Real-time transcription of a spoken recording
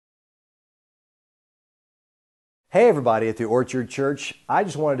Hey everybody at the Orchard Church. I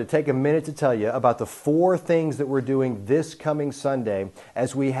just wanted to take a minute to tell you about the 4 things that we're doing this coming Sunday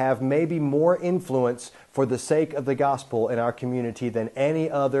as we have maybe more influence for the sake of the gospel in our community than any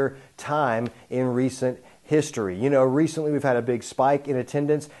other time in recent history. You know, recently we've had a big spike in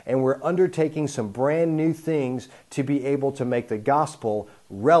attendance and we're undertaking some brand new things to be able to make the gospel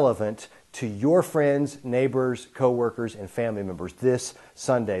relevant to your friends, neighbors, coworkers, and family members this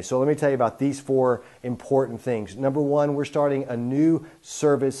Sunday. So let me tell you about these 4 important things. Number 1, we're starting a new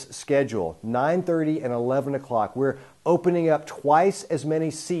service schedule, 9:30 and 11 o'clock. We're opening up twice as many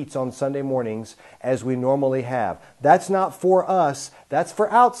seats on Sunday mornings as we normally have. That's not for us, that's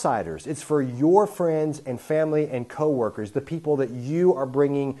for outsiders. It's for your friends and family and coworkers, the people that you are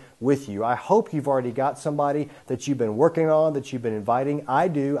bringing with you. I hope you've already got somebody that you've been working on, that you've been inviting. I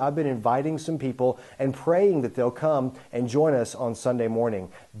do. I've been inviting some people and praying that they'll come and join us on Sunday morning.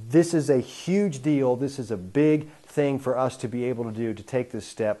 This is a huge deal. This is a big thing for us to be able to do, to take this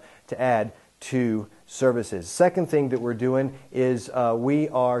step to add 2 services. Second thing that we're doing is we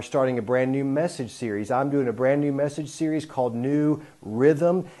are starting a brand new message series. I'm doing a brand new message series called New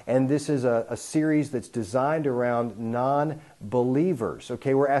Rhythm, and this is a series that's designed around non-believers.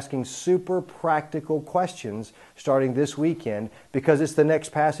 Okay, we're asking super practical questions starting this weekend because it's the next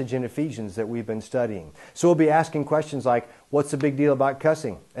passage in Ephesians that we've been studying. So we'll be asking questions like, what's the big deal about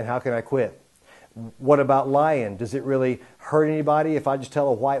cussing and how can I quit? What about lying? Does it really hurt anybody if I just tell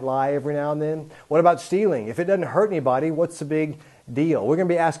a white lie every now and then? What about stealing? If it doesn't hurt anybody, what's the big deal? We're going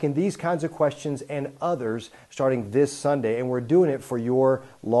to be asking these kinds of questions and others starting this Sunday, and we're doing it for your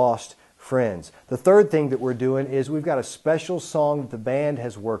lost friends. The third thing that we're doing is we've got a special song that the band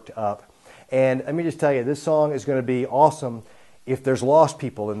has worked up. And let me just tell you, this song is going to be awesome if there's lost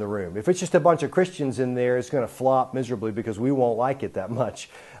people in the room. If it's just a bunch of Christians in there, it's going to flop miserably because we won't like it that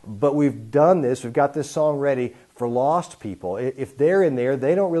much. But we've done this. We've got this song ready for lost people. If they're in there,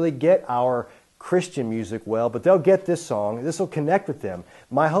 they don't really get our Christian music well, but they'll get this song. This will connect with them.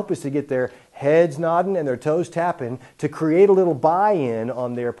 My hope is to get their heads nodding and their toes tapping to create a little buy-in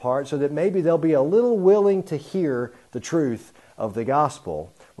on their part so that maybe they'll be a little willing to hear the truth of the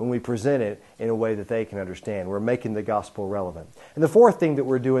gospel when we present it in a way that they can understand. We're making the gospel relevant. And the fourth thing that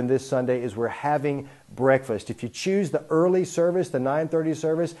we're doing this Sunday is we're having breakfast. If you choose the early service, the 9:30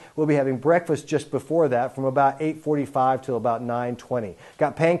 service, we'll be having breakfast just before that from about 8:45 till about 9:20.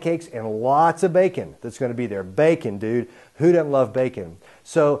 Got pancakes and lots of bacon that's going to be there. Bacon, dude. Who doesn't love bacon?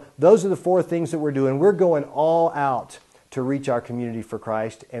 So those are the 4 things that we're doing. We're going all out to reach our community for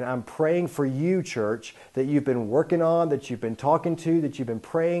Christ. And I'm praying for you, church, that you've been working on, that you've been talking to, that you've been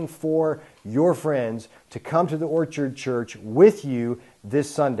praying for your friends to come to the Orchard Church with you this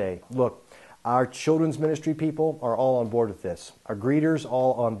Sunday. Look, our children's ministry people are all on board with this. Our greeters,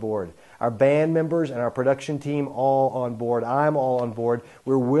 all on board. Our band members and our production team, all on board. I'm all on board.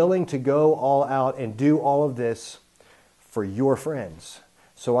 We're willing to go all out and do all of this for your friends.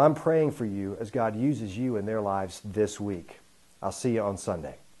 So I'm praying for you as God uses you in their lives this week. I'll see you on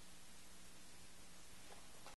Sunday.